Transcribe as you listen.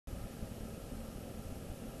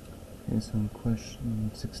Okay, so in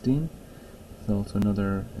question 16, it's also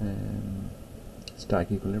another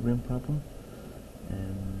static equilibrium problem.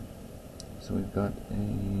 So we've got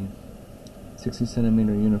a 60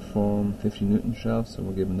 centimeter uniform 50 Newton shelf, so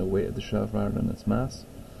we're given the weight of the shelf rather than its mass.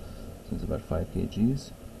 So it's about 5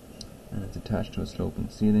 kgs, and it's attached to a sloping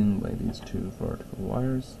ceiling by these two vertical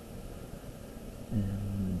wires.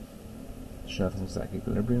 The shelf is in static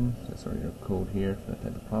equilibrium, so that's your code here for that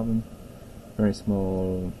type of problem. Very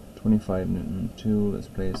small 25 Newton tool is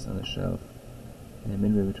placed on the shelf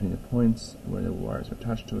midway between the points where the wires are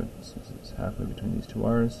attached to it, so it's halfway between these two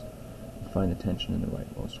wires. And find the tension in the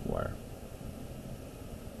rightmost wire.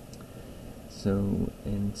 So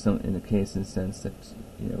in the case in the sense that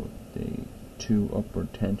the two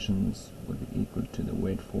upward tensions would be equal to the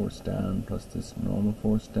weight force down plus this normal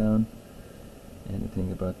force down, and the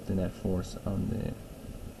thing about the net force on the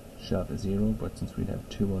shelf is 0, but since we'd have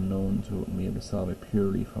two unknowns we wouldn't be able to solve it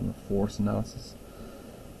purely from a force analysis,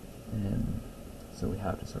 so we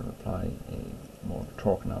have to sort of apply a more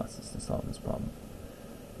torque analysis to solve this problem.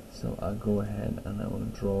 So I'll go ahead and I will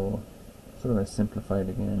draw sort of a simplified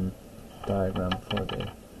again diagram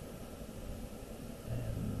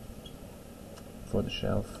for the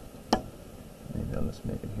shelf. Maybe I'll just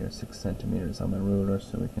make it here 6 centimeters on my ruler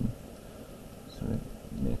so we can sort of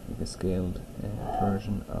make a scaled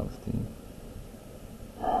version of the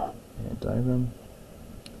diagram.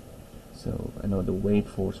 So I know the weight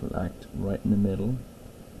force will act right in the middle,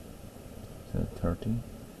 so 30.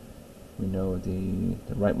 We know the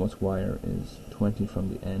rightmost wire is 20 from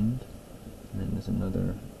the end, and then there's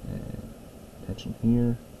another tension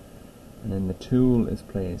here, and then the tool is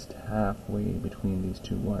placed halfway between these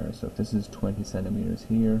two wires. So if this is 20 centimeters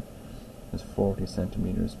here, there's 40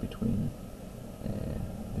 centimeters between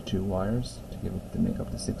the two wires to make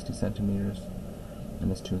up the 60 centimeters,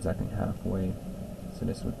 and this tool is acting halfway, so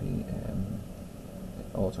this would be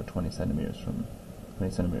also 20 centimeters from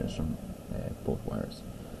both wires.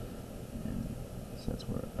 So that's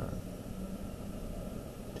where our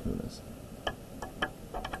tool is.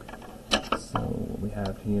 So what we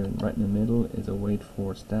have here right in the middle is a weight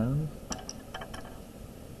force down.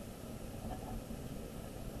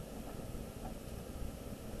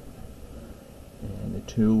 And the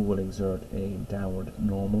tool will exert a downward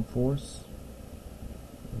normal force.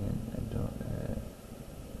 And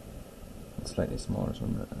it's slightly smaller, so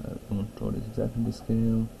I won't draw this exactly to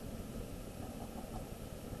scale.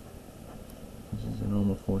 This is a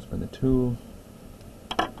normal force by the tool,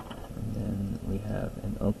 and then we have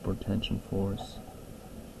an upward tension force,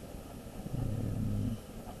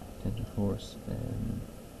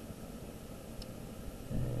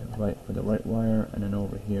 right for the right wire, and then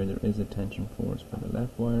over here there is a tension force for the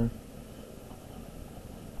left wire,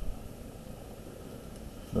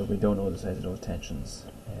 but we don't know the size of those tensions.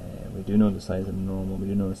 We do know the size of the normal, we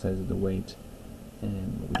do know the size of the weight, but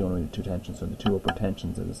we don't know the two tensions. So the two upward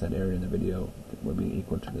tensions, as I said earlier in the video, will be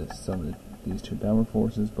equal to the sum of these two downward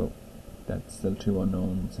forces, but that's still two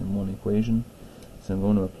unknowns in one equation. So I'm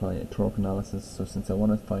going to apply a torque analysis. So since I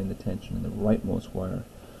want to find the tension in the rightmost wire,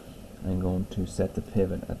 I'm going to set the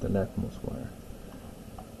pivot at the leftmost wire,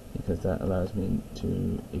 because that allows me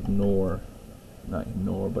to not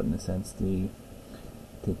ignore, but in a sense the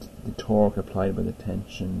torque applied by the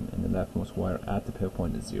tension in the leftmost wire at the pivot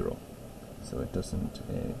point is 0. So it doesn't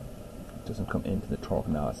come into the torque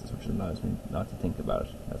analysis, which allows me not to think about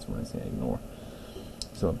it. That's when I say ignore.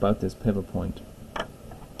 So about this pivot point,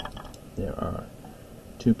 there are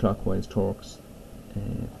two clockwise torques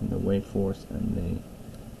from the weight force and the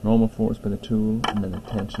normal force by the tool, and then the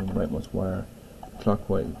tension in the rightmost wire,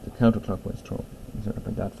 clockwise, the counterclockwise torque exerted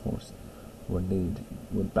by that force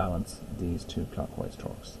would balance these two clockwise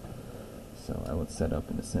torques. So I would set up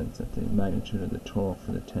in the sense that the magnitude of the torque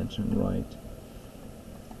for the tension right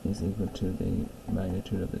is equal to the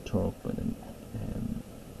magnitude of the torque by the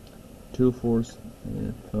tool force,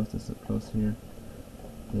 plus this is plus here,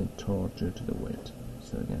 the torque due to the weight.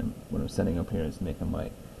 So again, what I'm setting up here is making my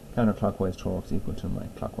counterclockwise torques equal to my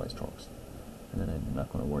clockwise torques, and then I'm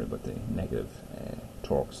not going to worry about the negative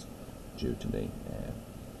torques due to the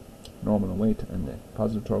normal weight, and the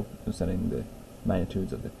positive torque is setting the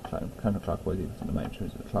magnitudes of the counterclockwise equal to the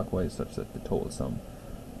magnitudes of the clockwise, such that the total sum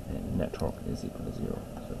and net torque is equal to 0.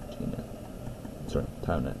 So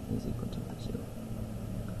tau net is equal to 0.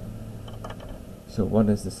 So what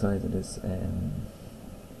is the size of this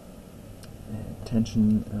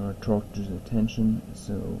tension, or torque due to the tension?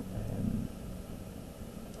 So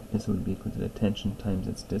this would be equal to the tension times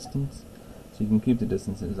its distance. So you can keep the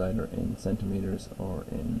distances either in centimeters or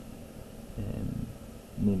in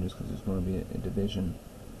meters, because there's going to be a division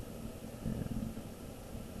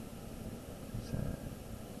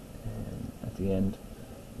at the end.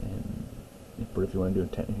 But if you want to do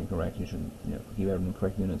it technically correct, you should keep everything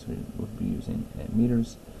correct units. We would be using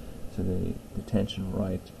meters. So the tension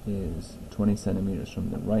right is 20 centimeters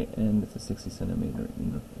from the right end. It's a 60 centimeter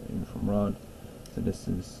uniform rod. So this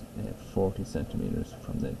is 40 centimeters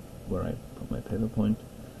from where I put my pivot point.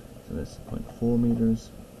 So this 0.4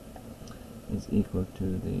 meters is equal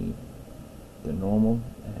to the normal.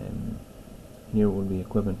 Here will be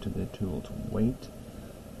equivalent to the tool's weight.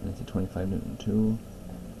 And it's a 25 Newton tool.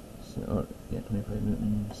 So, 25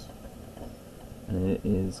 newtons. And it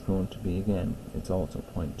is going to be, again, it's also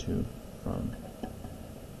 0.2 from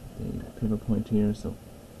the pivot point here. So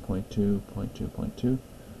 0.2, 0.2, 0.2,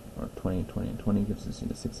 or 20, 20, and 20 gives us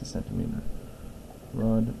the 60 centimeter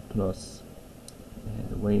rod plus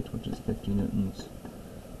the weight, which is 50 newtons,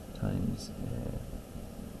 times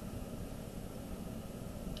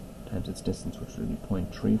its distance, which would be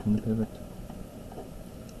 0.3 from the pivot.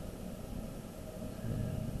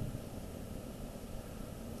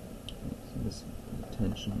 So this is the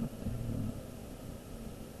tension.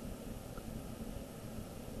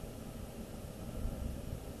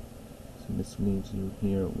 So this leaves you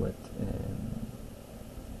here with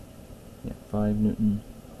 5 Newton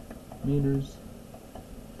meters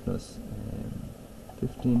plus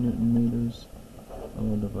 15 Newton meters,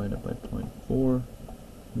 all divided by 0.4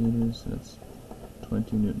 meters. So that's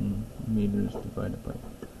 20 Newton meters divided by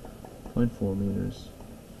 0.4 meters,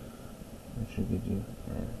 which should give you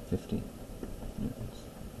 50 newtons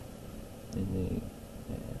in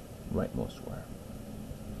the rightmost wire.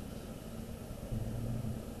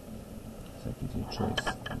 So that gives you a choice.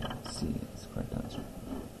 C is the correct answer.